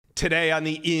Today on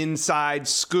the Inside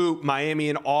Scoop, Miami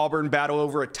and Auburn battle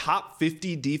over a top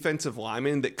 50 defensive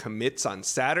lineman that commits on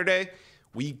Saturday.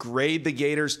 We grade the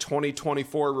Gators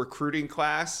 2024 recruiting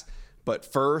class, but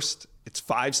first, it's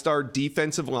five-star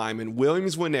defensive lineman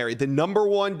Williams Nwaneri, the number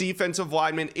one defensive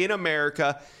lineman in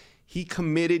America. He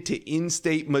committed to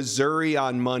in-state Missouri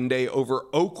on Monday over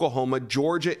Oklahoma,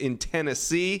 Georgia, and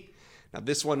Tennessee. Now,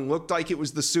 this one looked like it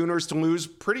was the Sooners to lose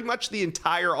pretty much the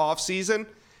entire offseason.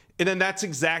 And then that's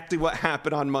exactly what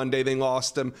happened on Monday. They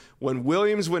lost him when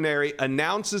Williams Nwaneri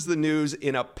announces the news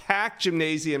in a packed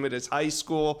gymnasium at his high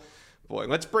school. Boy,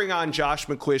 let's bring on Josh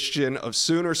McCuistion of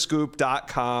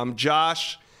Soonerscoop.com.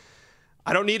 Josh,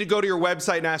 I don't need to go to your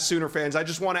website and ask Sooner fans. I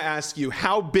just want to ask you,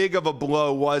 how big of a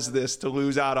blow was this to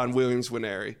lose out on Williams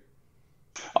Nwaneri?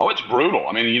 Oh, it's brutal.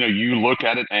 I mean, you look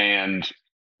at it and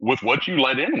with what you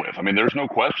led in with, I mean, there's no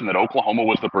question that Oklahoma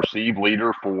was the perceived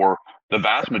leader for the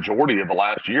vast majority of the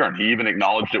last year. And he even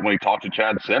acknowledged it when he talked to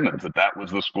Chad Simmons, that was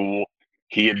the school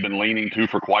he had been leaning to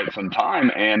for quite some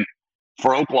time. And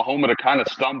for Oklahoma to kind of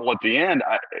stumble at the end,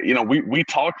 we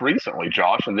talked recently,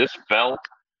 Josh, and this felt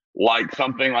like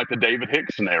something like the David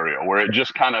Hicks scenario, where it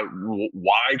just kind of,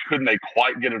 why couldn't they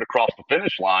quite get it across the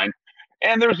finish line?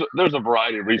 And there's a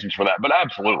variety of reasons for that. But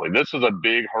absolutely, this is a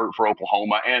big hurt for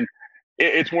Oklahoma. And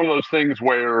it's one of those things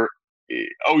where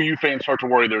OU fans start to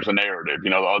worry there's a narrative,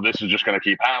 this is just going to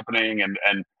keep happening.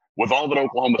 And with all that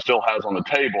Oklahoma still has on the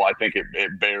table, I think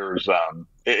it bears,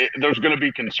 there's going to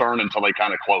be concern until they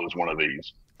kind of close one of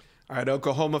these. All right,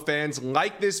 Oklahoma fans,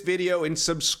 like this video and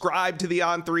subscribe to the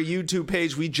On3 YouTube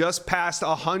page. We just passed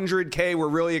 100K. We're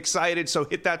really excited, so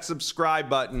hit that subscribe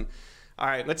button. All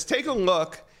right, let's take a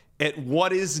look at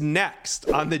what is next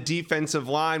on the defensive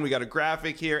line. We got a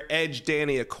graphic here. Edge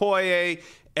Danny Okoye,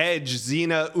 edge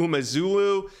Zina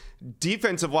Umazulu,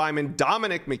 defensive lineman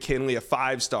Dominic McKinley, a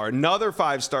five-star, another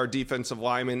five-star defensive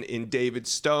lineman in David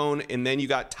Stone, and then you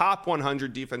got top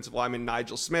 100 defensive lineman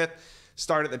Nigel Smith.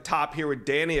 Start at the top here with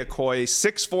Danny Okoye,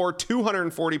 6'4",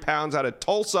 240 pounds out of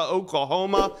Tulsa,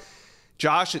 Oklahoma.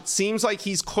 Josh, it seems like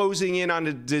he's closing in on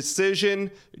a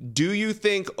decision. Do you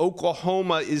think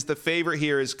Oklahoma is the favorite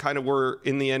here as kind of we're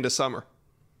in the end of summer?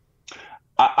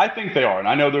 I think they are. And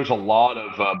I know there's a lot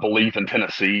of belief in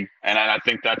Tennessee, and I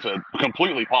think that's a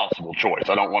completely possible choice.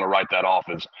 I don't want to write that off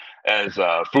as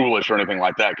foolish or anything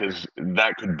like that, because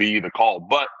that could be the call.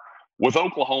 But with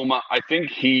Oklahoma, I think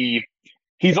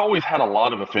he's always had a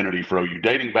lot of affinity for OU,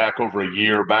 dating back over a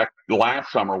year, back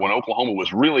last summer when Oklahoma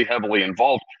was really heavily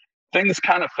involved. Things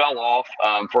kind of fell off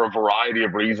for a variety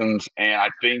of reasons, and I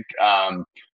think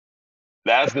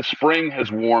as the spring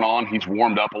has worn on, he's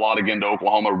warmed up a lot again to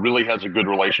Oklahoma, really has a good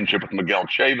relationship with Miguel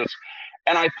Chavis,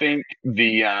 and I think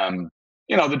the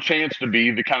chance to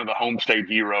be the kind of the home state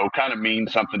hero kind of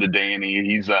means something to Danny.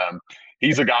 He's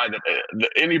a guy that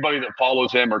anybody that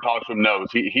follows him or talks to him knows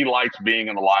he likes being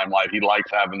in the limelight. He likes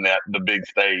having the big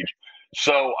stage.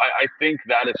 So I think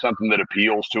that is something that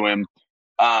appeals to him.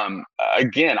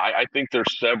 Again, I think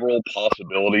there's several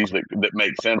possibilities that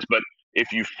make sense, but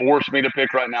if you force me to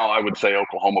pick right now, I would say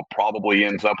Oklahoma probably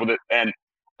ends up with it. And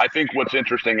I think what's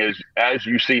interesting is as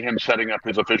you see him setting up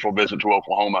his official visit to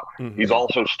Oklahoma, he's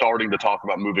also starting to talk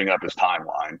about moving up his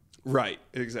timeline. Right,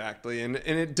 exactly. And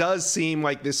it does seem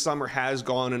like this summer has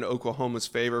gone in Oklahoma's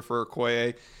favor for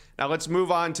Okoye. Now let's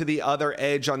move on to the other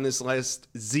edge on this list,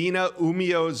 Zina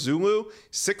Umazulu,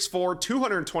 6'4",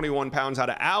 221 pounds out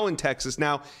of Allen, Texas.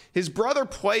 Now, his brother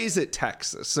plays at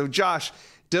Texas. So, Josh,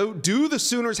 do the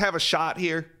Sooners have a shot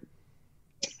here?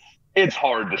 It's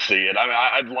hard to see it. I mean,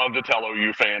 I'd love to tell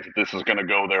OU fans that this is going to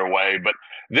go their way, but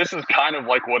this is kind of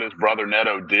like what his brother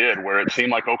Neto did, where it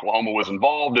seemed like Oklahoma was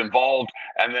involved,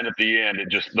 and then at the end,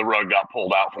 the rug got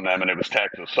pulled out from them, and it was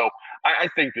Texas. So I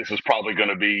think this is probably going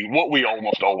to be what we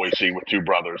almost always see with two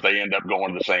brothers. They end up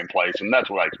going to the same place, and that's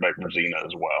what I expect for Zina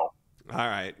as well. All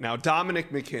right. Now,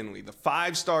 Dominic McKinley, the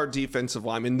five-star defensive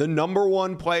lineman, the number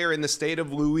one player in the state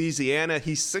of Louisiana.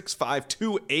 He's 6'5",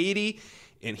 280,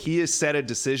 and he has set a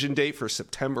decision date for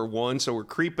September 1. So we're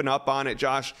creeping up on it,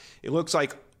 Josh. It looks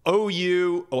like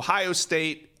OU, Ohio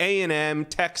State, A&M,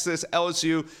 Texas,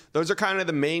 LSU, those are kind of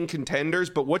the main contenders.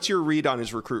 But what's your read on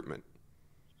his recruitment?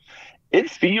 It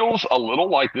feels a little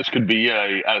like this could be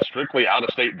a strictly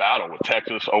out-of-state battle with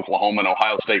Texas, Oklahoma, and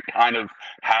Ohio State kind of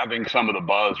having some of the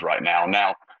buzz right now.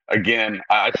 Now, again,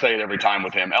 I say it every time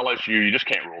with him, LSU, you just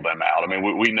can't rule them out. I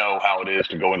mean, we know how it is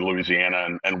to go in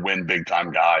Louisiana and win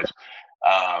big-time guys.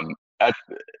 And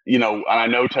I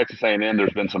know Texas A&M,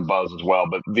 there's been some buzz as well,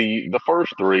 but the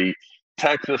first three,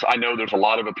 Texas, I know there's a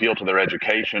lot of appeal to their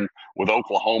education. With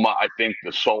Oklahoma, I think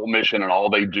the soul mission and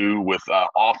all they do with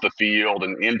off the field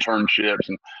and internships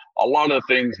and a lot of the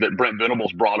things that Brent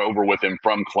Venables brought over with him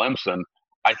from Clemson,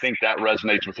 I think that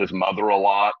resonates with his mother a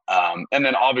lot. And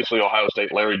then obviously Ohio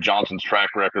State, Larry Johnson's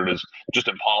track record is just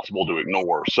impossible to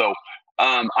ignore. So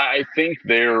I think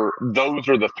those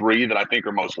are the three that I think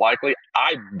are most likely.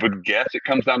 I would guess it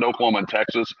comes down to Oklahoma and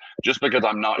Texas, just because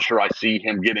I'm not sure I see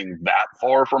him getting that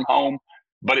far from home.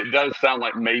 But it does sound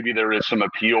like maybe there is some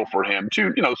appeal for him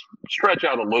to, stretch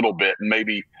out a little bit and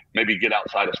maybe get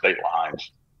outside of state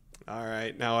lines. All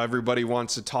right. Now everybody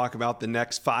wants to talk about the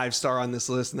next 5-star on this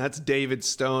list, and that's David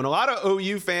Stone. A lot of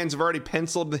OU fans have already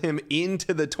penciled him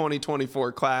into the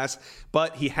 2024 class,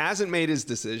 but he hasn't made his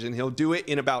decision. He'll do it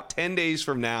in about 10 days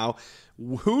from now.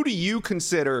 Who do you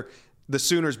consider the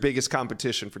Sooners' biggest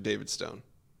competition for David Stone?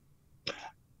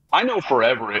 I know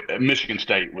forever Michigan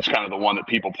State was kind of the one that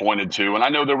people pointed to, and I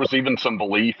know there was even some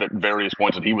belief at various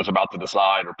points that he was about to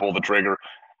decide or pull the trigger.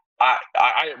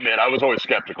 I admit I was always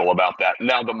skeptical about that.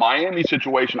 Now, the Miami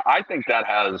situation, I think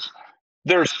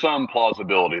there's some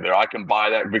plausibility there. I can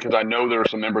buy that because I know there are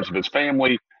some members of his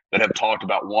family that have talked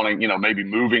about wanting, maybe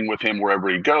moving with him wherever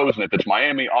he goes. And if it's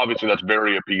Miami, obviously that's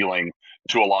very appealing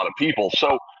to a lot of people.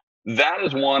 So that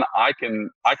is one I can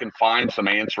find some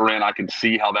answer in. I can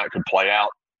see how that could play out.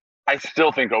 I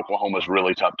still think Oklahoma is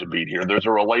really tough to beat here. There's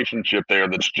a relationship there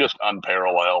that's just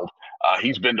unparalleled.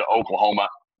 He's been to Oklahoma.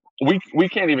 We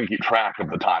can't even keep track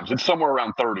of the times. It's somewhere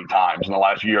around 30 times in the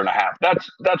last year and a half. That's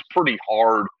pretty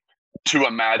hard to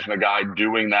imagine a guy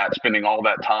doing that, spending all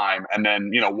that time, and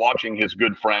then watching his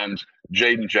good friends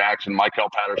Jaden Jackson, Michael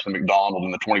Patterson McDonald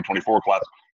in the 2024 class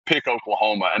pick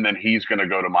Oklahoma, and then he's going to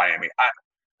go to Miami.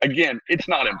 Again, it's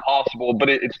not impossible, but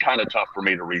it's kind of tough for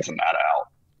me to reason that out.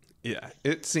 Yeah,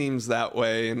 it seems that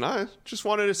way. And I just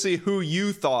wanted to see who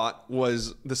you thought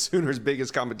was the Sooners'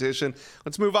 biggest competition.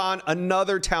 Let's move on.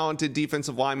 Another talented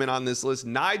defensive lineman on this list,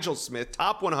 Nigel Smith,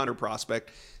 top 100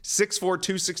 prospect, 6'4",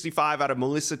 265 out of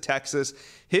Melissa, Texas.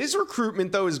 His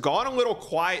recruitment, though, has gone a little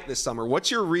quiet this summer.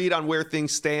 What's your read on where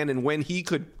things stand and when he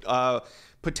could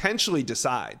potentially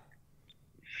decide?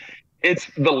 It's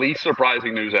the least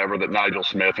surprising news ever that Nigel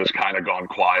Smith has kind of gone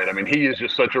quiet. I mean, he is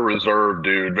just such a reserved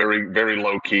dude, very, very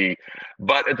low key.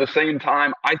 But at the same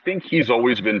time, I think he's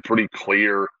always been pretty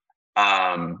clear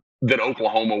that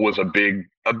Oklahoma was a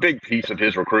big piece of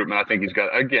his recruitment. I think he's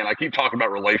got, again, I keep talking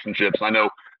about relationships. I know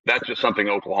that's just something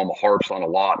Oklahoma harps on a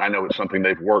lot. And I know it's something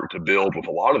they've worked to build with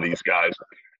a lot of these guys.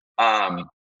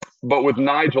 But with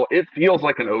Nigel, it feels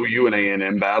like an OU and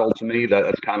A&M battle to me.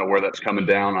 That's kind of where that's coming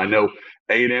down. I know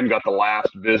A&M got the last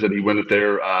visit. He went at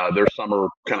their summer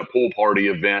kind of pool party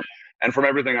event. And from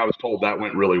everything I was told, that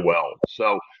went really well.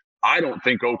 So I don't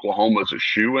think Oklahoma's a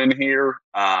shoe-in here.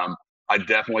 I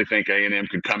definitely think A&M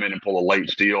could come in and pull a late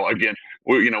steal. Again,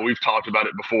 we've talked about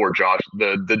it before, Josh.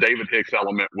 The David Hicks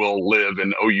element will live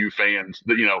in OU fans.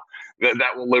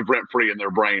 That will live rent-free in their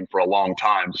brain for a long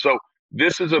time. So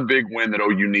this is a big win that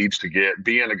OU needs to get,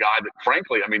 being a guy that,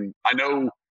 frankly, I mean, I know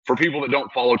for people that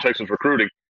don't follow Texas recruiting,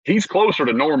 he's closer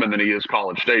to Norman than he is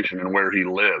College Station and where he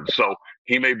lives. So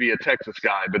he may be a Texas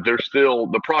guy, but there's still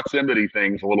the proximity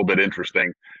thing's a little bit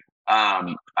interesting.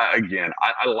 Again,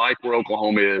 I like where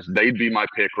Oklahoma is. They'd be my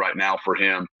pick right now for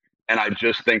him. And I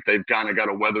just think they've kind of got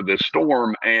to weather this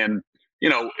storm. And,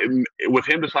 with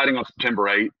him deciding on September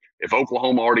 8th, if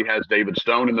Oklahoma already has David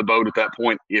Stone in the boat at that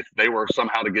point, if they were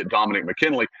somehow to get Dominic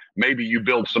McKinley, maybe you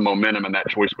build some momentum and that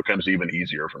choice becomes even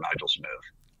easier for Nigel Smith.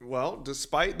 Well,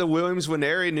 despite the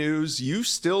Williams-Nwaneri news, you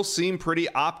still seem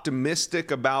pretty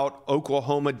optimistic about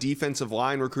Oklahoma defensive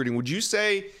line recruiting. Would you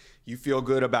say you feel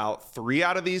good about 3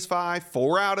 out of these 5,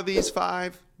 4 out of these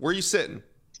 5? Where are you sitting?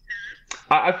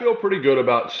 I feel pretty good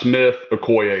about Smith,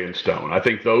 Okoye, and Stone. I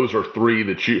think those are 3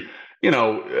 that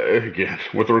again,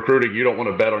 with recruiting, you don't want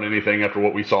to bet on anything after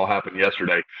what we saw happen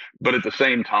yesterday. But at the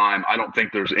same time, I don't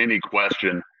think there's any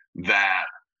question that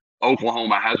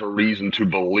Oklahoma has a reason to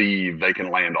believe they can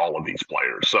land all of these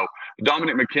players. So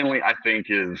Dominic McKinley, I think,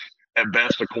 is at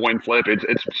best a coin flip.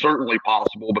 It's certainly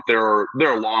possible, but there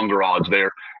are longer odds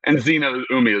there. And Zena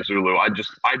Umeozulu,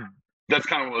 that's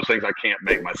kind of one of those things I can't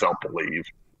make myself believe.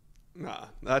 Nah,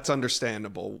 that's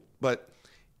understandable. But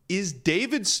is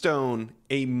David Stone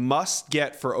a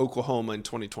must-get for Oklahoma in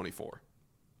 2024?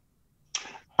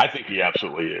 I think he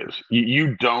absolutely is.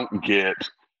 You don't get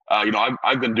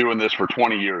I've been doing this for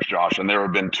 20 years, Josh, and there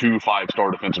have been 2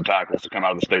 5-star defensive tackles to come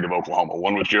out of the state of Oklahoma.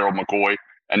 One was Gerald McCoy,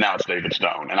 and now it's David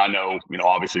Stone. And I know,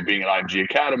 obviously being at IMG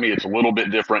Academy, it's a little bit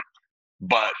different,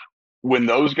 but when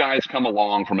those guys come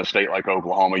along from a state like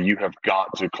Oklahoma, you have got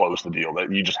to close the deal.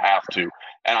 That you just have to.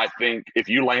 And I think if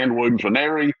you land Williams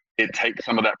Nwaneri, it takes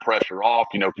some of that pressure off,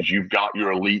 because you've got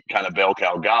your elite kind of bell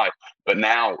cow guy. But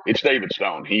now it's David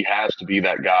Stone. He has to be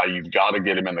that guy. You've got to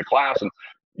get him in the class. And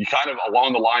you kind of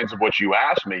along the lines of what you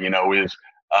asked me, is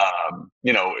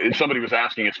if somebody was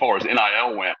asking as far as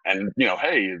NIL went, and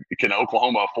hey, can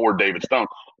Oklahoma afford David Stone?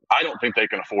 I don't think they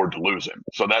can afford to lose him.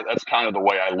 So that's kind of the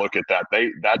way I look at that.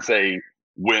 That's a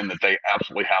win that they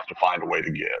absolutely have to find a way to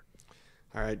get.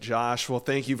 All right, Josh. Well,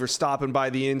 thank you for stopping by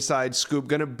the Inside Scoop.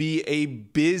 Going to be a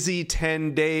busy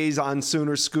 10 days on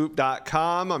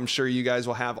Soonerscoop.com. I'm sure you guys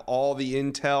will have all the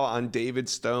intel on David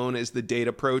Stone as the date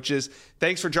approaches.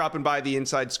 Thanks for dropping by the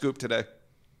Inside Scoop today.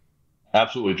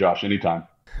 Absolutely, Josh. Anytime.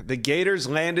 The Gators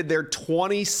landed their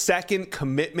 22nd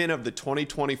commitment of the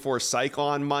 2024 cycle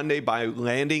on Monday by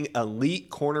landing elite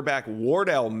cornerback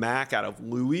Wardell Mack out of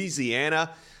Louisiana.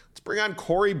 Let's bring on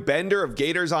Corey Bender of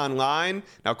Gators Online.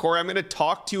 Now, Corey, I'm going to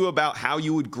talk to you about how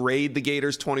you would grade the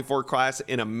Gators 24 class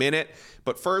in a minute.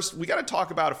 But first, we got to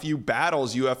talk about a few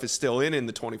battles UF is still in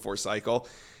the 24 cycle.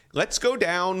 Let's go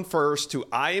down first to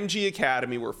IMG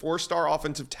Academy, where 4-star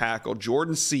offensive tackle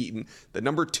Jordan Seaton, the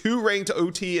number 2 ranked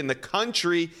OT in the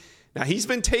country. Now, he's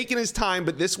been taking his time,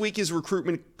 but this week his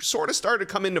recruitment sort of started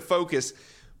to come into focus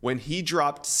when he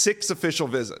dropped 6 official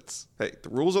visits. Hey, the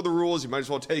rules are the rules. You might as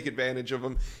well take advantage of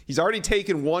them. He's already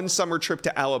taken 1 summer trip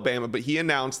to Alabama, but he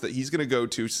announced that he's going to go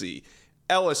to see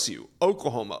LSU,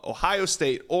 Oklahoma, Ohio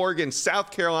State, Oregon,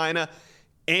 South Carolina,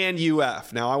 and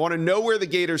UF. Now, I want to know where the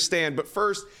Gators stand, but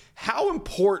first, how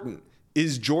important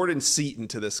is Jordan Seaton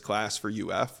to this class for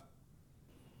UF?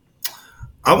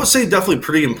 I would say definitely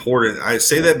pretty important. I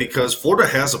say that because Florida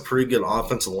has a pretty good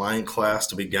offensive line class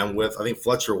to begin with. I think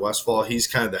Fletcher Westphal, he's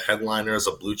kind of the headliner as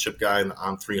a blue chip guy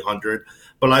on 300.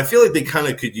 But I feel like they kind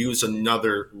of could use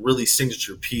another really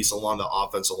signature piece along the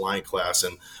offensive line class.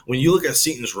 And when you look at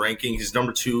Seaton's ranking, he's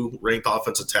number 2 ranked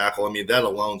offensive tackle. I mean, that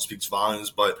alone speaks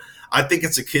volumes. But I think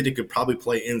it's a kid who could probably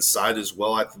play inside as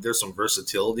well. I think there's some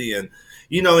versatility. And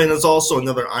it's also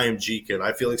another IMG kid.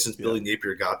 I feel like since Billy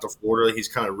Napier got to Florida, he's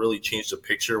kind of really changed the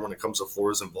picture when it comes to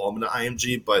Florida's involvement in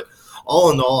IMG. But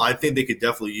all in all, I think they could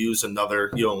definitely use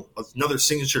another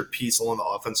signature piece along the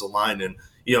offensive line. And,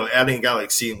 adding a guy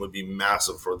like Seaton would be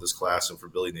massive for this class and for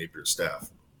Billy Napier's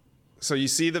staff. So you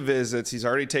see the visits. He's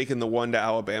already taken the 1 to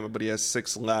Alabama, but he has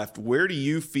 6 left. Where do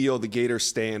you feel the Gators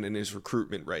stand in his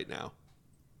recruitment right now?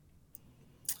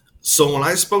 So when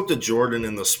I spoke to Jordan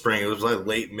in the spring, it was like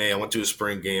late May. I went to a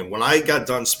spring game. When I got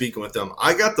done speaking with him,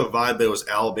 I got the vibe that it was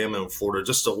Alabama and Florida,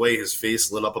 just the way his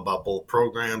face lit up about both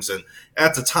programs. And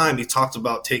at the time, he talked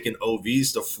about taking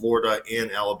OVs to Florida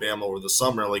and Alabama over the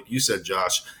summer. Like you said,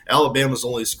 Josh, Alabama's the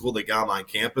only school that got him on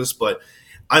campus. But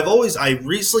I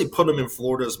recently put him in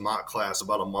Florida's mock class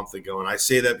about a month ago. And I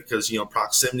say that because,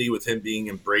 proximity with him being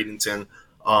in Bradenton,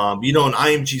 an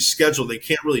IMG schedule, they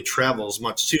can't really travel as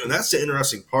much too. And that's the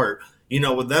interesting part.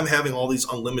 With them having all these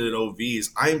unlimited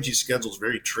OVs, IMG schedule is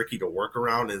very tricky to work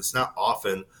around. And it's not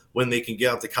often when they can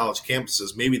get out to college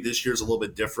campuses. Maybe this year's a little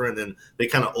bit different and they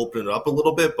kind of open it up a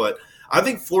little bit. But I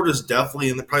think Florida's definitely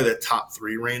in probably that top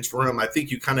 3 range for him. I think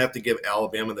you kind of have to give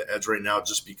Alabama the edge right now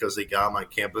just because they got him on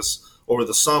campus over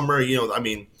the summer.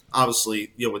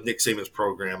 Obviously, with Nick Saban's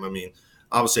program,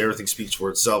 obviously everything speaks for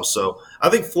itself. So I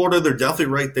think Florida, they're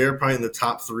definitely right there, probably in the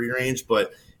top 3 range,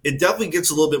 but it definitely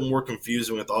gets a little bit more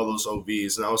confusing with all those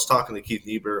OVs. And I was talking to Keith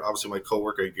Niebuhr, obviously my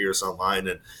coworker at Gators Online,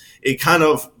 and it kind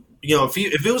of,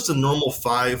 if it was the normal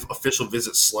 5 official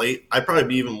visit slate, I'd probably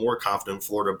be even more confident in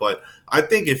Florida. But I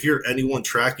think if you're anyone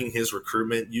tracking his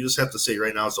recruitment, you just have to say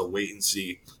right now it's a wait and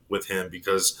see with him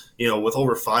because, with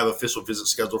over 5 official visits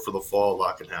scheduled for the fall, a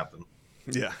lot can happen.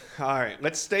 Yeah. All right.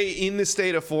 Let's stay in the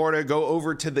state of Florida. Go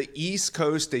over to the East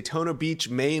Coast, Daytona Beach,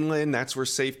 mainland. That's where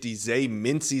safety Zay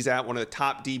Mincy's at, one of the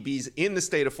top DBs in the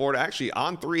state of Florida. Actually,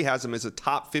 On3 has him as a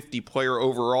top 50 player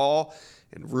overall.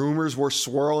 And rumors were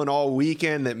swirling all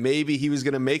weekend that maybe he was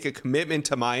going to make a commitment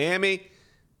to Miami.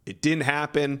 It didn't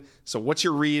happen. So what's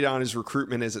your read on his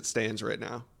recruitment as it stands right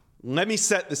now? Let me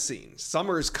set the scene.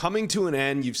 Summer is coming to an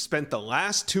end. You've spent the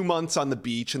last 2 months on the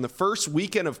beach, and the first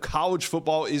weekend of college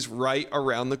football is right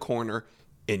around the corner,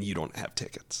 and you don't have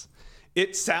tickets.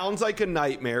 It sounds like a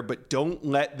nightmare, but don't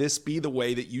let this be the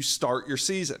way that you start your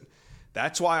season.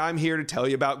 That's why I'm here to tell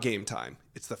you about Game Time.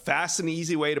 It's the fast and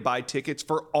easy way to buy tickets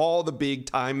for all the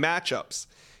big-time matchups.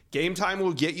 Game Time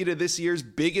will get you to this year's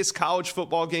biggest college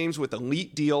football games with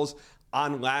elite deals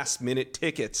on last-minute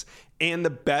tickets and the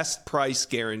best price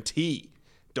guarantee.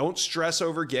 Don't stress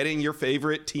over getting your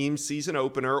favorite team's season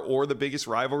opener or the biggest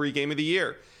rivalry game of the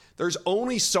year. There's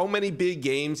only so many big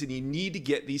games, and you need to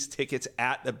get these tickets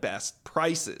at the best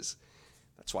prices.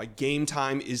 That's why Game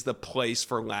Time is the place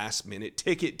for last-minute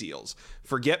ticket deals.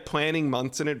 Forget planning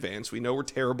months in advance. We know we're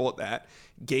terrible at that.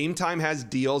 Game Time has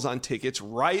deals on tickets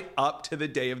right up to the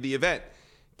day of the event.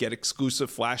 Get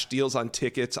exclusive flash deals on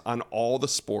tickets on all the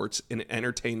sports and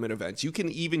entertainment events. You can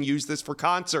even use this for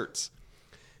concerts.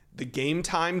 The Game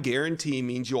Time guarantee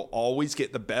means you'll always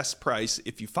get the best price.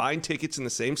 If you find tickets in the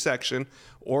same section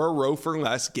or a row for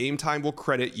less, Game Time will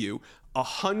credit you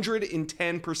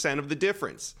 110% of the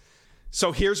difference.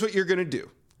 So here's what you're going to do.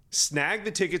 Snag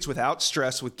the tickets without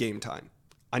stress with Game Time.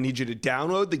 I need you to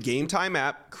download the Game Time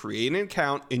app, create an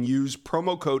account, and use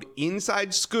promo code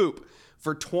INSIDESCOOP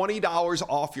for $20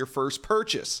 off your first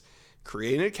purchase.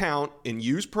 Create an account and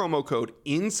use promo code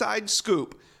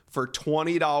INSIDESCOOP for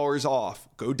 $20 off.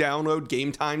 Go download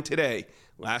Game Time today.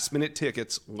 Last minute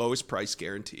tickets, lowest price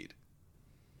guaranteed.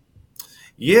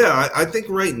 Yeah, I think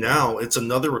right now it's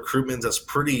another recruitment that's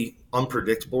pretty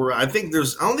unpredictable. I don't think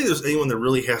there's anyone that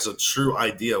really has a true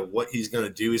idea of what he's going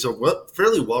to do. He's a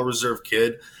fairly well-reserved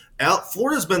kid.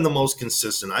 Florida's been the most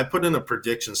consistent. I put in a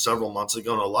prediction several months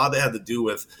ago, and a lot of that had to do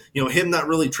with him not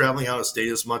really traveling out of state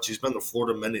as much. He's been to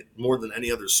Florida more than any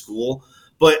other school.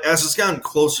 But as it's gotten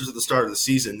closer to the start of the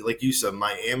season, like you said,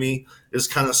 Miami is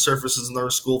kind of surfaces another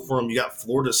school for him. You got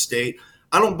Florida State.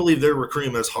 I don't believe they're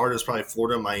recruiting him as hard as probably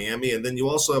Florida and Miami. And then you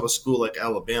also have a school like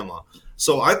Alabama.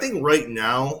 So I think right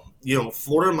now,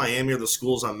 Florida and Miami are the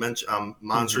schools I'm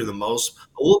monitoring the most.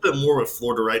 A little bit more with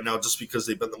Florida right now just because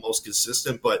they've been the most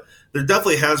consistent. But there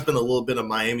definitely has been a little bit of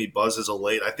Miami buzz as of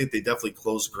late. I think they definitely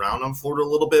closed ground on Florida a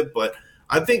little bit. But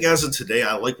I think as of today,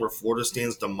 I like where Florida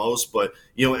stands the most. But,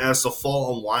 as the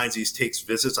fall unwinds, he takes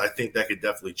visits, I think that could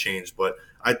definitely change. But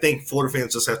I think Florida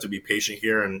fans just have to be patient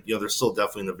here. And, they're still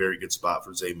definitely in a very good spot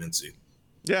for Zay Mincy.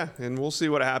 Yeah, and we'll see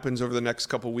what happens over the next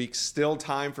couple weeks. Still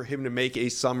time for him to make a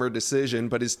summer decision,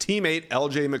 but his teammate,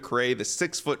 LJ McCray, the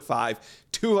 6'5",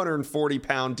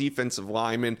 240-pound defensive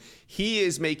lineman, he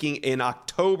is making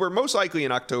most likely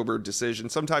an October decision,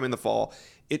 sometime in the fall.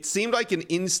 It seemed like an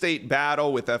in-state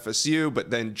battle with FSU,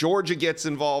 but then Georgia gets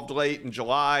involved late in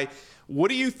July. What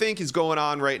do you think is going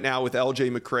on right now with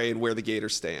LJ McCray and where the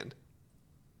Gators stand?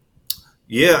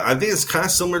 Yeah, I think it's kind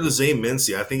of similar to Zay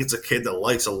Mincy. I think it's a kid that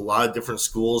likes a lot of different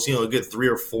schools. He'll get 3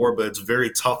 or 4, but it's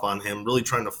very tough on him, really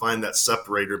trying to find that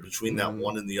separator between that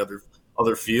one and the other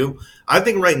few. I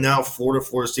think right now, Florida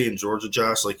State, and Georgia,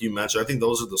 Josh, like you mentioned, I think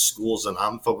those are the schools that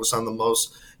I'm focused on the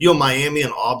most. Miami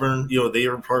and Auburn, they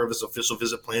are part of his official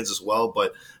visit plans as well.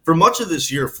 But for much of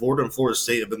this year, Florida and Florida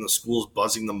State have been the schools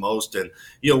buzzing the most. And,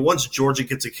 once Georgia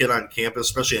gets a kid on campus,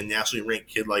 especially a nationally ranked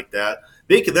kid like that,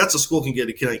 that's a school can get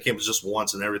a kid on campus just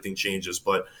once and everything changes.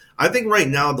 But I think right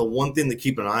now the one thing to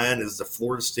keep an eye on is the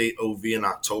Florida State OV in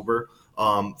October.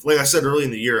 Like I said early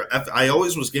in the year, I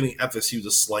always was giving FSU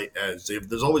the slight edge.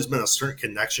 There's always been a certain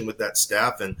connection with that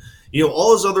staff. And,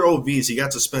 all his other OVs, he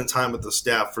got to spend time with the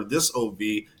staff. For this OV,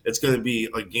 it's going to be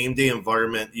a game day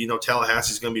environment.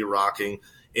 Tallahassee's going to be rocking.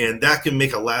 And that can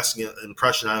make a lasting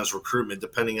impression on his recruitment,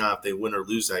 depending on if they win or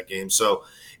lose that game. So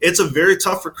it's a very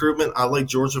tough recruitment. I like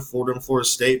Georgia, Florida, and Florida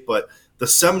State, but the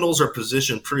Seminoles are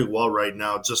positioned pretty well right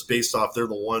now, just based off they're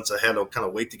the ones that had to kind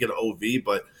of wait to get an OV.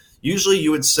 But usually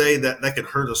you would say that could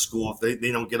hurt a school if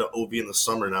they don't get an OV in the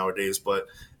summer nowadays. But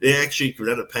they actually could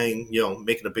end up paying,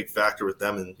 making a big factor with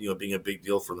them and, being a big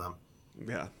deal for them.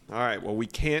 Yeah. All right. Well, we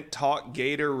can't talk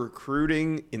Gator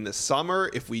recruiting in the summer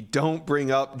if we don't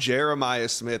bring up Jeremiah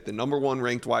Smith, the number 1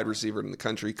 ranked wide receiver in the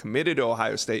country, committed to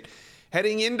Ohio State.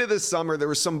 Heading into the summer, there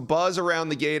was some buzz around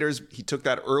the Gators. He took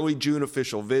that early June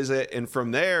official visit. And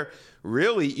from there,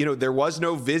 really, there was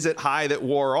no visit high that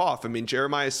wore off. I mean,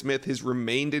 Jeremiah Smith has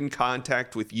remained in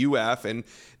contact with UF, and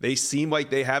they seem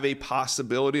like they have a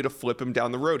possibility to flip him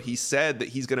down the road. He said that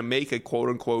he's going to make a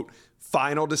quote-unquote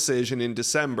final decision in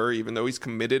December. Even though he's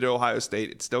committed to Ohio State,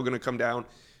 it's still going to come down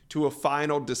to a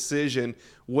final decision.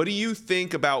 What do you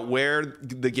think about where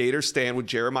the Gators stand with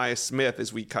Jeremiah Smith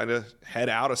as we kind of head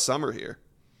out of summer here?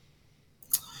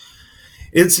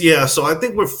 So I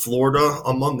think with Florida,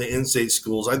 among the in-state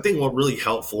schools, I think what really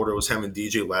helped Florida was having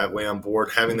DJ Lagway on board,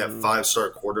 having that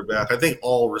 5-star quarterback. I think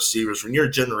all receivers, when you're a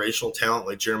generational talent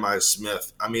like Jeremiah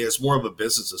Smith, I mean, it's more of a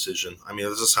business decision. I mean,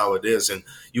 this is how it is. And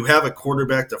you have a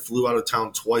quarterback that flew out of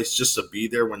town twice just to be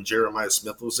there when Jeremiah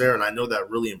Smith was there, and I know that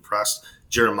really impressed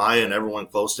Jeremiah and everyone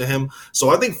close to him. So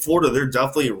I think Florida, they're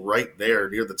definitely right there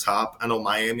near the top. I know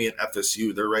Miami and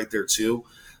FSU, they're right there too.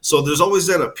 So there's always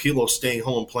that appeal of staying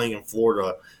home and playing in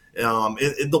Florida.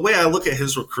 The way I look at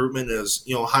his recruitment is,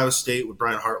 Ohio State with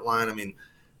Brian Hartline. I mean,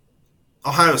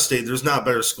 Ohio State, there's not a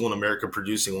better school in America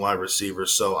producing wide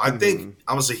receivers. So I think,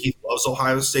 obviously, he loves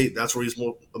Ohio State. That's where he's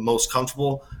most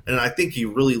comfortable. And I think he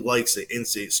really likes the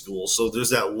in-state school. So there's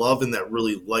that love and that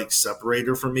really like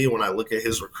separator for me when I look at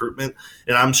his recruitment.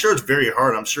 And I'm sure it's very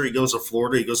hard. I'm sure he goes to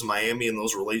Florida, he goes to Miami, and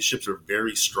those relationships are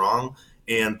very strong.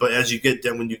 But as you get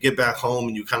when you get back home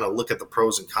and you kind of look at the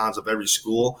pros and cons of every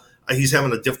school, he's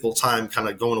having a difficult time kind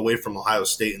of going away from Ohio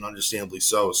State, and understandably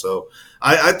so. So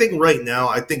I think right now,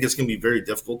 I think it's going to be very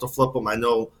difficult to flip him. I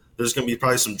know there's going to be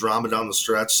probably some drama down the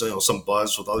stretch, some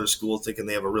buzz with other schools thinking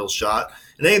they have a real shot.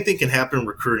 And anything can happen in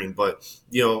recruiting, but,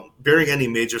 bearing any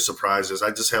major surprises,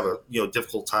 I just have a,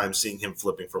 difficult time seeing him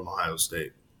flipping from Ohio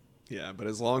State. Yeah, but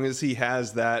as long as he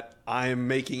has that I am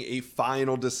making a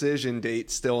final decision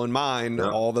date still in mind,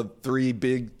 all the three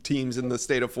big teams in the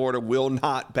state of Florida will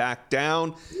not back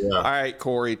down. Yeah. All right,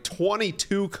 Corey,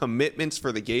 22 commitments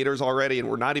for the Gators already, and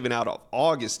we're not even out of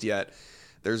August yet.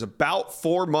 There's about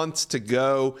 4 months to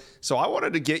go. So I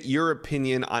wanted to get your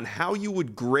opinion on how you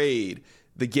would grade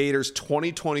the Gators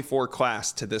 2024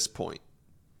 class to this point.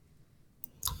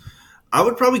 I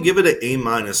would probably give it an A-,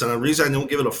 and the reason I don't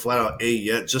give it a flat-out A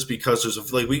yet, just because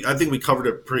I think we covered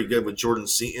it pretty good with Jordan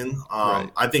Seaton. Right.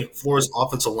 I think Florida's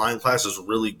offensive line class is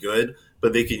really good,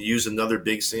 but they can use another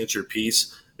big signature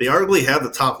piece. They arguably have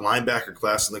the top linebacker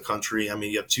class in the country. I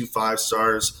mean, you have 2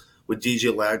 5-stars with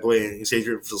DJ Lagway and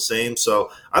Xavier Filsaime.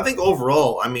 So I think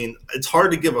overall, I mean, it's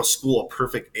hard to give a school a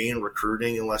perfect A in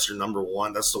recruiting unless you're number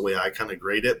one. That's the way I kind of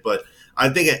grade it. But I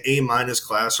think an A-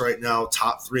 class right now,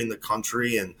 top 3 in the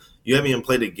country, and you haven't even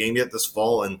played a game yet this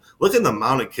fall. And look at the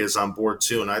amount of kids on board,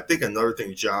 too. And I think another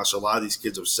thing, Josh, a lot of these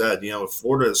kids have said, if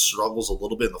Florida struggles a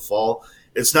little bit in the fall,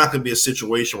 it's not going to be a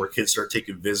situation where kids start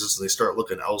taking visits and they start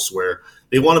looking elsewhere.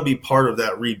 They want to be part of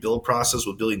that rebuild process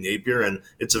with Billy Napier, and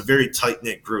it's a very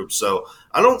tight-knit group. So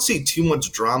I don't see too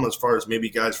much drama as far as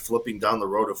maybe guys flipping down the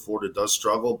road if Florida does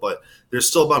struggle, but there's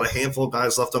still about a handful of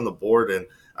guys left on the board. And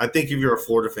I think if you're a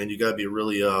Florida fan, you got to be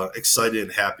really excited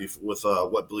and happy with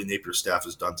what Billy Napier's staff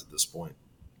has done to this point.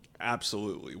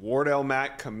 Absolutely. Wardell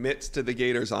Mack commits to the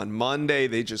Gators on Monday.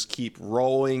 They just keep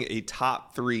rolling, a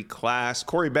top 3 class.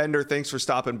 Corey Bender, thanks for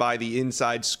stopping by the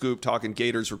Inside Scoop talking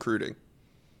Gators recruiting.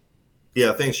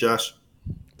 Yeah, thanks, Josh.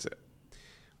 That's it.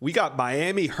 We got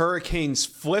Miami Hurricanes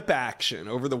flip action.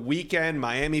 Over the weekend,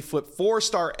 Miami flipped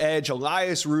 4-star edge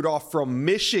Elias Rudolph from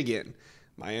Michigan.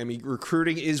 Miami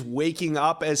recruiting is waking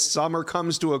up as summer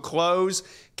comes to a close.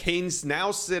 Canes now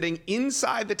sitting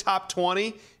inside the top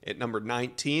 20 at number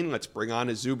 19. Let's bring on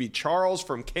Azubi Charles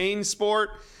from Cane Sport.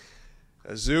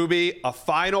 Azubi, a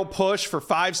final push for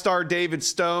 5-star David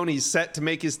Stone. He's set to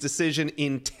make his decision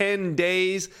in 10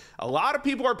 days. A lot of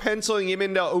people are penciling him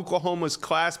into Oklahoma's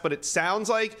class, but it sounds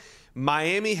like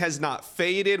Miami has not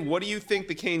faded. What do you think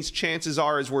the Canes' chances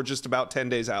are as we're just about 10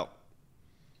 days out?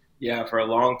 Yeah, for a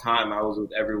long time, I was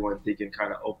with everyone thinking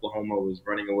kind of Oklahoma was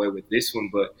running away with this one.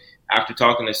 But after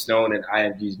talking to Stone at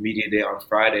IMG's Media Day on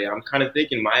Friday, I'm kind of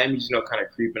thinking Miami's, kind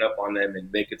of creeping up on them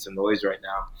and making some noise right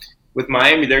now. With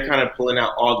Miami, they're kind of pulling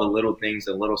out all the little things,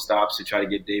 the little stops to try to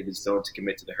get David Stone to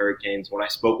commit to the Hurricanes. When I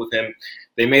spoke with him,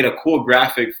 they made a cool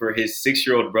graphic for his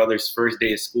 6-year-old brother's first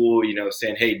day of school,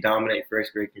 saying, hey, dominate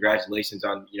first grade. Congratulations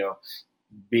on,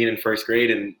 being in first grade.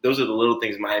 And those are the little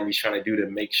things Miami's trying to do to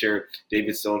make sure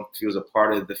David Stone feels a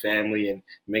part of the family and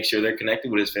make sure they're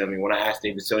connected with his family. When I asked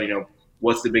David Stone,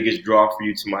 what's the biggest draw for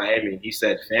you to Miami? He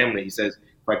said family. He says,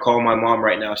 if I call my mom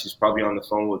right now, she's probably on the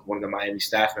phone with one of the Miami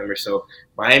staff members. So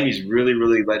Miami's really,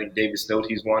 really letting David Stone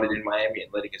he's wanted in Miami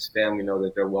and letting his family know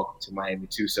that they're welcome to Miami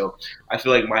too. So I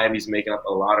feel like Miami's making up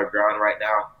a lot of ground right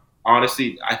now.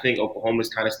 Honestly, I think Oklahoma's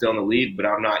kind of still in the lead, but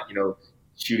I'm not,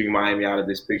 shooting Miami out of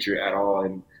this picture at all.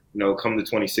 And, come the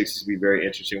 26th to be very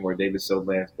interesting where David Stone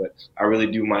lands. But I really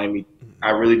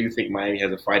do think Miami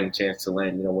has a fighting chance to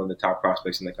land, one of the top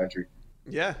prospects in the country.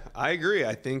 Yeah, I agree.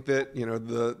 I think that,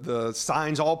 the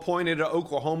signs all pointed to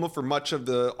Oklahoma for much of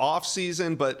the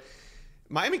offseason, but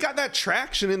Miami got that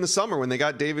traction in the summer when they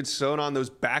got David Stone on those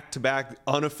back-to-back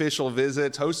unofficial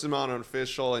visits, hosted him on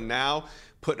unofficial, and now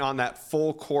putting on that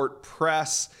full court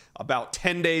press about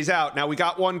 10 days out. Now we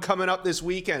got one coming up this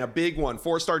weekend, a big one.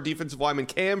 4-star defensive lineman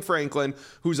Cam Franklin,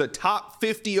 who's a top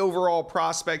 50 overall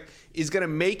prospect, is going to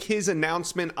make his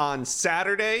announcement on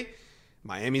Saturday.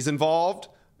 Miami's involved.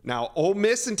 Now, Ole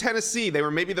Miss and Tennessee, they were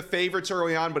maybe the favorites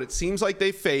early on, but it seems like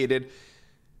they faded.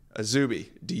 Azubi,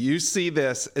 do you see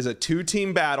this as a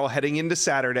 2-team battle heading into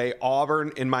Saturday,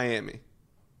 Auburn and Miami?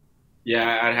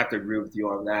 Yeah, I'd have to agree with you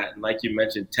on that. And like you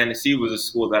mentioned, Tennessee was a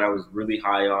school that I was really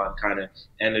high on kind of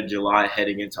end of July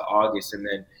heading into August. And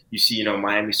then you see,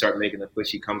 Miami start making the push.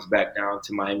 He comes back down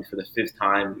to Miami for the fifth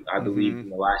time, I believe, Mm-hmm. in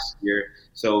the last year.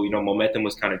 So, momentum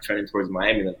was kind of trending towards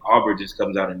Miami. Then Auburn just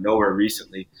comes out of nowhere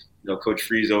recently. Coach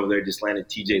Freeze over there just landed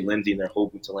TJ Lindsey, and they're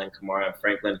hoping to land Kamara and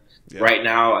Franklin. Yeah. Right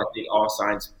now, I think all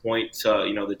signs point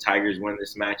to, the Tigers win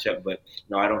this matchup. But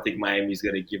I don't think Miami's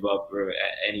going to give up or at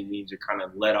any means or kind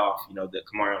of let off, the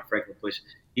Kamara and Franklin push.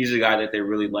 He's a guy that they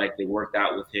really like. They worked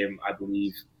out with him, I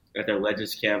believe, at their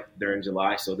Legends camp during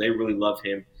July. So they really love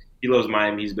him. He loves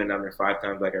Miami. He's been down there 5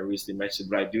 times, like I recently mentioned.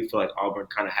 But I do feel like Auburn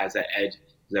kind of has that edge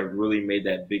that really made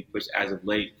that big push as of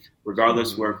late.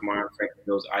 Regardless where Kamara and Franklin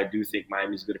goes, I do think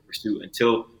Miami's going to pursue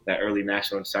until that early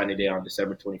National Signing Day on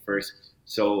December 21st.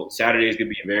 So Saturday is going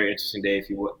to be a very interesting day if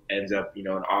he ends up, in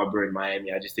Auburn,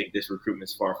 Miami. I just think this recruitment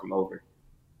is far from over.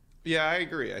 Yeah, I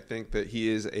agree. I think that he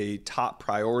is a top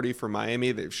priority for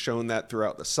Miami. They've shown that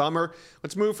throughout the summer.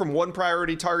 Let's move from one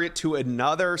priority target to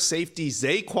another. Safety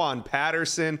Zaquan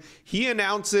Patterson. He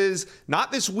announces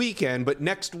not this weekend, but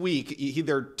next week,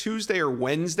 either Tuesday or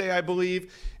Wednesday, I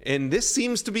believe. And this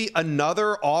seems to be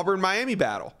another Auburn-Miami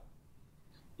battle.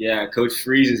 Yeah, Coach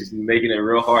Freeze is making it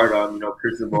real hard on,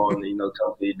 Cristobal and,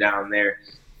 company down there.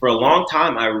 For a long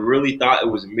time, I really thought it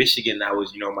was Michigan that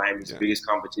was, Miami's biggest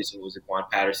competition was Zaquan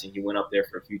Patterson. He went up there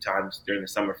for a few times during the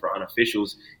summer for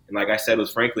unofficials. And like I said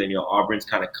with Franklin, Auburn's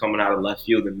kind of coming out of left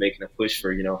field and making a push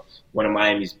for, one of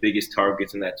Miami's biggest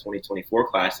targets in that 2024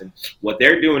 class. And what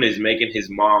they're doing is making his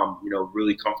mom,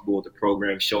 really comfortable with the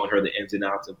program, showing her the ins and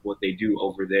outs of what they do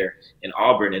over there in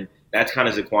Auburn. And that's kind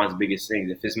of Zaquan's biggest thing.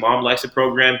 If his mom likes the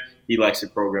program, he likes the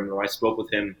program. And when I spoke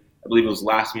with him, I believe it was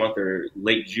last month or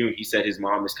late June, he said his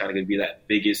mom is kind of going to be that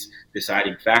biggest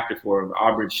deciding factor for him.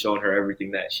 Auburn's showing her everything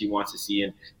that she wants to see,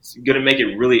 and it's going to make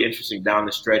it really interesting down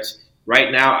the stretch.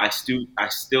 Right now, I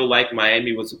still like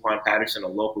Miami with Zaquan Patterson, a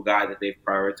local guy that they've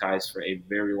prioritized for a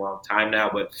very long time now.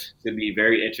 But it's going to be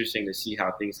very interesting to see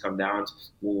how things come down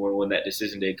when that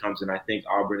decision day comes. And I think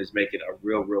Auburn is making a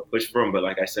real push for him. But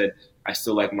like I said, I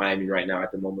still like Miami right now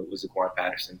at the moment with Zaquan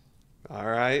Patterson. All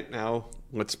right, now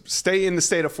let's stay in the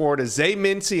state of Florida. Zay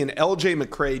Mincy and L.J.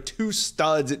 McCray, 2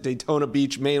 studs at Daytona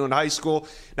Beach Mainland High School.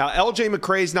 Now, L.J.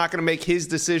 McCray is not going to make his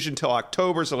decision till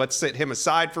October, so let's set him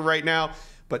aside for right now.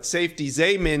 But safety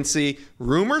Zay Mincy,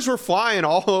 rumors were flying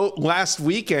all last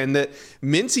weekend that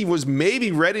Mincy was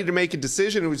maybe ready to make a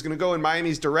decision. It was going to go in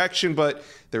Miami's direction, but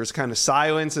there was kind of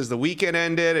silence as the weekend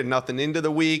ended and nothing into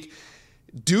the week.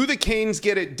 Do the Canes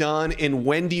get it done, and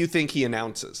when do you think he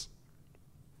announces?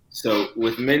 So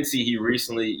with Mincy, he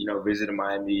recently, visited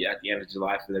Miami at the end of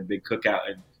July for their big cookout,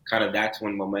 and kind of that's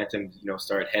when momentum,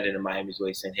 started heading in Miami's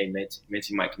way, saying, "Hey,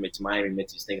 Mincy might commit to Miami.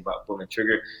 Mincy's thinking about pulling the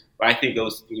trigger." But I think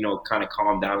those, kind of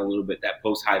calmed down a little bit. That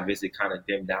post-high visit kind of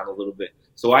dimmed down a little bit.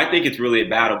 So I think it's really a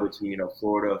battle between,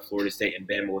 Florida State, and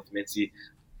Bama with Mincy.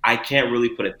 I can't really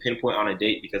put a pinpoint on a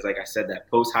date because, like I said, that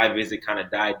post-high visit kind of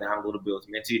died down a little bit with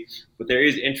Mincy. But there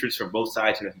is interest from both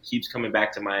sides. If he keeps coming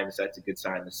back to Miami, so that's a good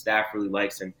sign. The staff really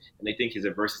likes him, and they think he's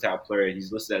a versatile player.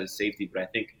 He's listed as a safety, but I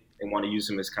think they want to use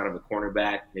him as kind of a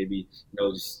cornerback, maybe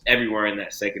just everywhere in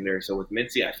that secondary. So with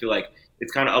Mincy, I feel like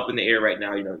it's kind of up in the air right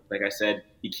now. Like I said,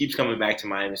 he keeps coming back to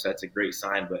Miami, so that's a great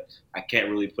sign. But I can't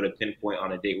really put a pinpoint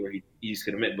on a date where he's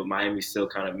going to commit. But Miami's still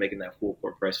kind of making that full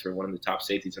court press for one of the top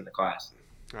safeties in the class.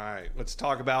 All right, let's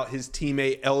talk about his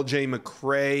teammate, L.J.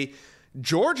 McCray.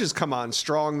 George has come on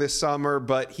strong this summer,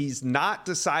 but he's not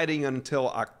deciding until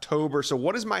October. So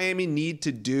what does Miami need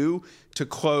to do to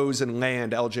close and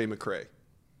land L.J. McCray?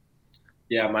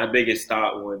 Yeah, my biggest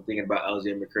thought when thinking about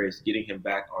L.J. McCray is getting him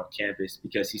back on campus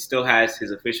because he still has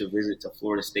his official visit to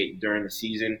Florida State during the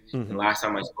season. Mm-hmm. And last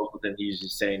time I spoke with him, he was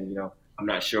just saying, I'm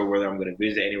not sure whether I'm going to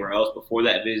visit anywhere else before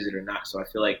that visit or not. So I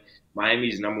feel like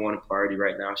Miami's number one priority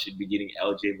right now should be getting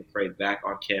L.J. McCray back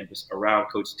on campus around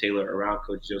Coach Taylor, around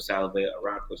Coach Joe Salavea,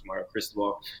 around Coach Mario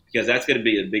Cristobal, because that's going to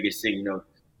be the biggest thing,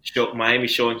 Miami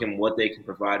showing him what they can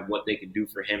provide, what they can do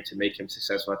for him to make him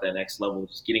successful at that next level,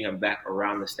 just getting him back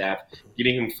around the staff,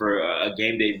 getting him for a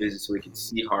game day visit so he can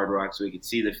see Hard Rock, so he can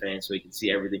see the fans, so he can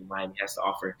see everything Miami has to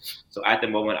offer. So at the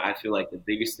moment, I feel like the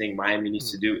biggest thing Miami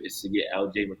needs to do is to get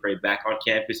L.J. McCray back on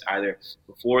campus, either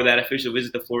before that official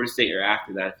visit to Florida State or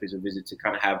after that official visit, to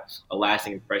kind of have a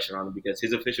lasting impression on him, because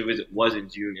his official visit was in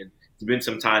June, and it's been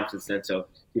some time since then. So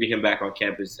getting him back on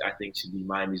campus, I think, should be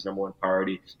Miami's number one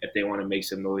priority if they want to make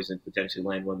some noise and potentially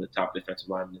land one of the top defensive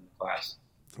linemen in the class.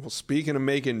 Well, speaking of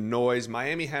making noise,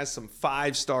 Miami has some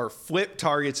 5-star flip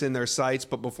targets in their sights.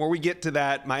 But before we get to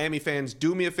that, Miami fans,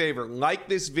 do me a favor. Like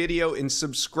this video and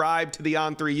subscribe to the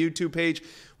On3 YouTube page.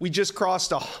 We just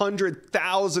crossed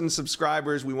 100,000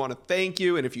 subscribers. We want to thank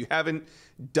you. And if you haven't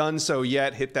done so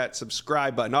yet, hit that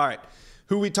subscribe button. All right.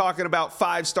 Who we talking about?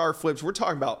 5-star flips. We're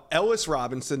talking about Ellis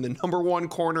Robinson, the #1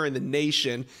 corner in the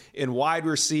nation in wide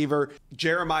receiver.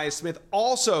 Jeremiah Smith,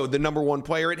 also the #1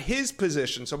 player at his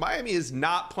position. So Miami is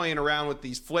not playing around with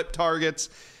these flip targets.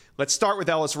 Let's start with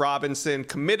Ellis Robinson,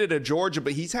 committed to Georgia,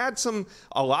 but he's had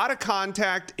a lot of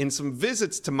contact and some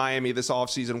visits to Miami this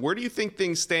offseason. Where do you think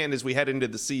things stand as we head into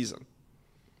the season?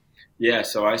 Yeah,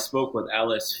 so I spoke with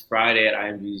Ellis Friday at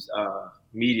IMG's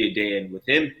media day, and with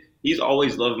him, he's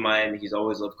always loved Miami. He's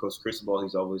always loved Coach Cristobal.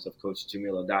 He's always loved Coach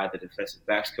Jamil Adai, the defensive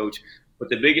backs coach. But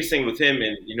the biggest thing with him,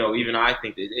 and, even I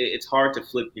think that it's hard to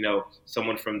flip,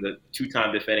 someone from the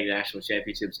 2-time defending national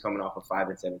championships coming off a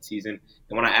 5-7 season.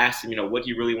 And when I asked him, what do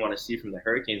you really want to see from the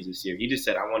Hurricanes this year? He just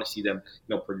said, I want to see them,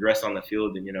 progress on the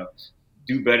field and,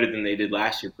 do better than they did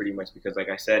last year pretty much because, like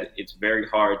I said, it's very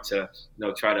hard to,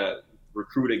 try to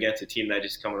recruit against a team that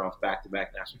just coming off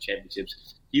back-to-back national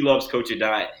championships. He loves Coach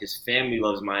Adai. His family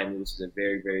loves Miami, which is a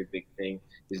very, very big thing.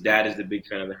 His dad is a big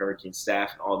fan of the Hurricane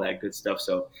staff and all that good stuff.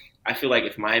 So I feel like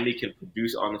if Miami can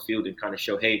produce on the field and kind of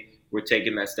show, hey, we're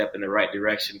taking that step in the right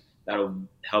direction, that'll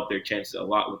help their chances a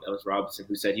lot with Ellis Robinson,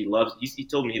 who said he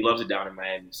told me he loves it down in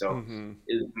Miami. So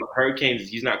Hurricanes,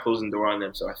 he's not closing the door on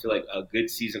them. So I feel like a good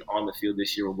season on the field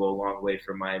this year will go a long way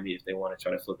for Miami if they want to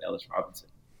try to flip Ellis Robinson.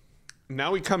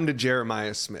 Now we come to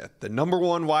Jeremiah Smith, the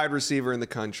 #1 wide receiver in the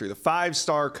country, the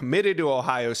 5-star committed to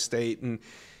Ohio State. And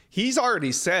he's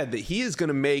already said that he is going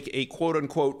to make a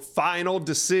quote-unquote final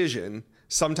decision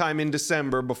sometime in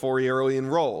December before he early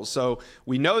enrolls. So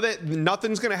we know that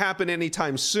nothing's going to happen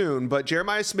anytime soon, but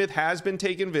Jeremiah Smith has been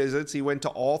taking visits. He went to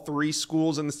all 3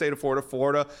 schools in the state of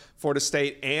Florida, Florida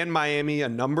State, and Miami a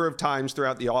number of times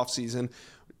throughout the offseason.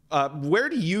 Where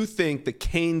do you think the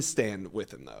Canes stand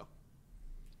with him, though?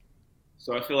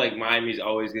 So I feel like Miami's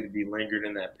always going to be lingered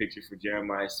in that picture for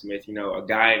Jeremiah Smith. A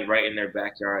guy right in their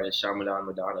backyard at Shamadan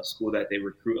Madonna, a school that they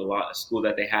recruit a lot, a school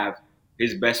that they have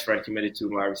his best friend committed to,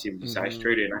 wide receiver besides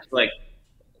Trader. And I feel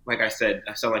like I said,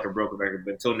 I sound like a broken record,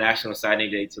 but until National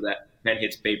Signing Day, till that pen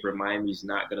hits paper, Miami's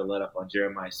not going to let up on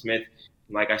Jeremiah Smith.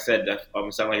 And like I said, I'm going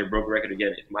to sound like a broken record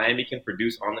again. If Miami can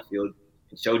produce on the field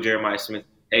and show Jeremiah Smith,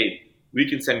 hey, we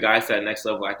can send guys to that next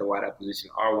level at the wideout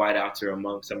position. Our wideouts are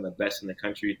among some of the best in the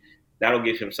country. That'll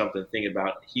give him something to think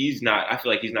about. I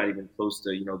feel like he's not even close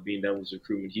to, being done with his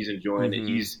recruitment. He's enjoying it.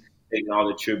 He's taking all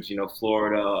the trips,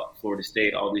 Florida, Florida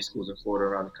State, all these schools in Florida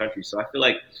around the country. So I feel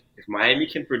like if Miami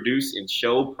can produce and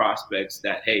show prospects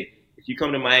that, hey, if you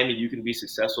come to Miami, you can be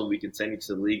successful. We can send you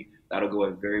to the league. That'll go a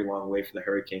very long way for the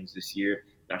Hurricanes this year.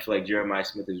 And I feel like Jeremiah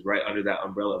Smith is right under that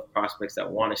umbrella of prospects that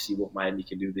want to see what Miami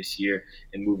can do this year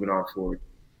and moving on forward.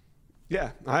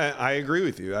 Yeah, I agree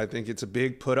with you. I think it's a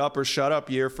big put up or shut up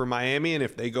year for Miami. And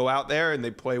if they go out there and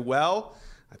they play well,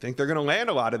 I think they're going to land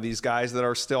a lot of these guys that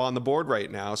are still on the board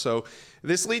right now. So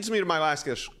this leads me to my last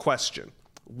question.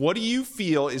 What do you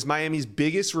feel is Miami's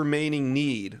biggest remaining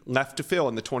need left to fill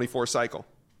in the 24 cycle?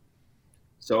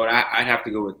 So I'd have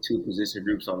to go with 2 position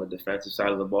groups on the defensive side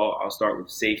of the ball. I'll start with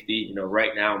safety.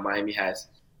 Right now Miami has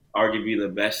arguably the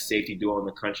best safety duo in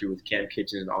the country with Cam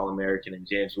Kitchens, an All-American, and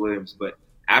James Williams. But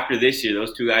after this year,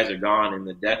 those 2 guys are gone, and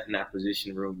the depth in that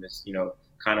position room is,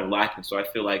 kind of lacking. So I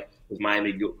feel like with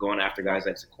Miami going after guys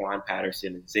like Saquon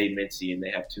Patterson and Zay Mincy, and they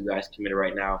have 2 guys committed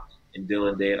right now in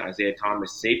Dylan Day and Isaiah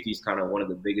Thomas, safety is kind of one of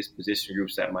the biggest position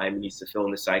groups that Miami needs to fill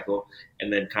in this cycle.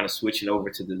 And then kind of switching over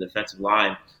to the defensive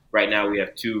line, right now we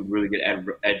have 2 really good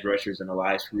edge rushers in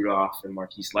Elias Rudolph and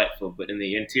Marquise Lightfield. But in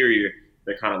the interior,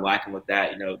 they're kind of lacking with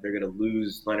that. They're going to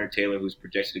lose Leonard Taylor, who's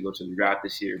projected to go to the draft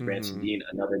this year. Branson Dean,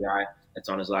 another guy that's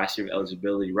on his last year of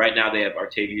eligibility. Right now they have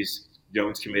Artavius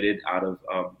Jones committed out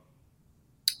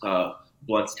of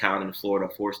Bluntstown in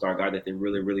Florida, 4-star guy that they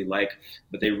really, really like.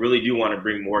 But they really do want to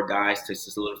bring more guys to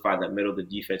solidify that middle of the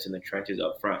defense in the trenches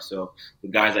up front. So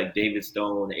with guys like David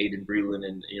Stone, Aiden Breland,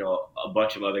 and, a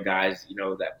bunch of other guys,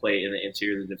 that play in the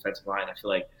interior of the defensive line, I feel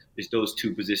like just those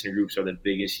 2 position groups are the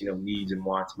biggest, needs and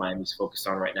wants Miami's focused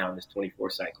on right now in this 24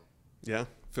 cycle. Yeah.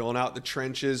 Filling out the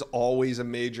trenches, always a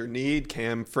major need.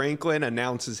 Cam Franklin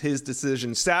announces his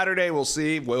decision Saturday. We'll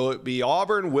see. Will it be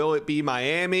Auburn? Will it be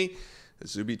Miami?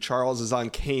 Azubi Charles is on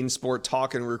Kane Sport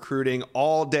talking recruiting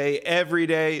all day, every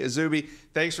day. Azubi,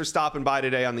 thanks for stopping by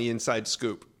today on the Inside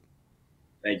Scoop.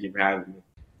 Thank you for having me.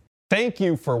 Thank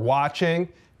you for watching.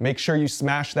 Make sure you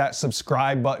smash that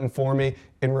subscribe button for me.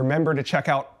 And remember to check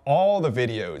out all the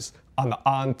videos on the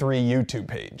On3 YouTube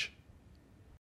page.